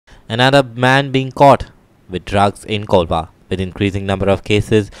Another man being caught with drugs in Colva. With increasing number of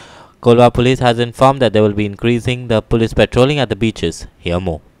cases, Colva police has informed that they will be increasing the police patrolling at the beaches. Hear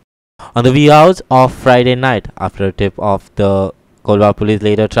more. On the wee hours of Friday night, after a tip of the Colva police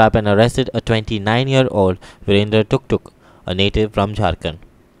later trapped and arrested a 29-year-old Virender Tuk, a native from Jharkhand.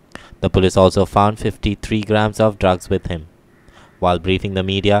 The police also found 53 grams of drugs with him. While briefing the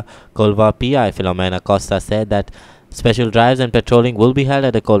media, Colva PI Philomena Costa said that special drives and patrolling will be held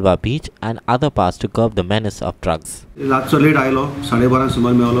at the Colva beach and other parts to curb the menace of drugs. रातचो late आयलो 12:30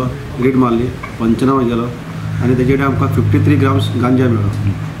 सुमार मेळलो red मारली 95 गेलो आणि तेजेडे आमकां 53 grams गांजा मेळ्ळो.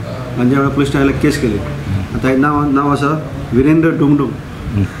 गांजा मेळ्ळो पुलीस स्टेशनार केस केली. आता नाव आसा वीरेंद्र डुंगडुंग.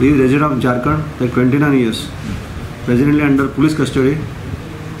 ही resident of Jharkhand. 29 years presently under police custody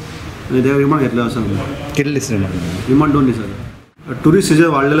आणि ते रिमांड घेतलो आसा. कितले दीस रिमांड 2 दीस. टुरिस्ट सिजन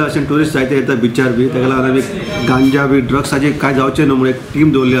वाडलेलो अशें टुरिस्ट जायते येता बिचार बी ताका लागून आमी गांजा बी ड्रग्साचे कांय जावचें न्हू म्हणून एक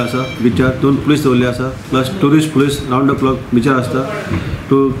टीम दवरली आसा बिचार. 2 पुलीस दवरले आसा plus tourist police round the clock बिचार आसता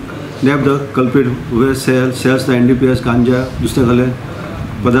to nap the कल्प्रीट way sales the NDPS गांजा दुसरे कसले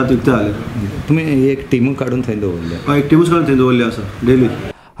पदार्थ विकता जाले. तुमी एक टीम काडून थंय दवरल्या? एक टीमूच काडून थंय दवरली आसा daily.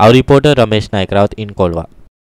 Our reporter Ramesh Naik Raut in Colva.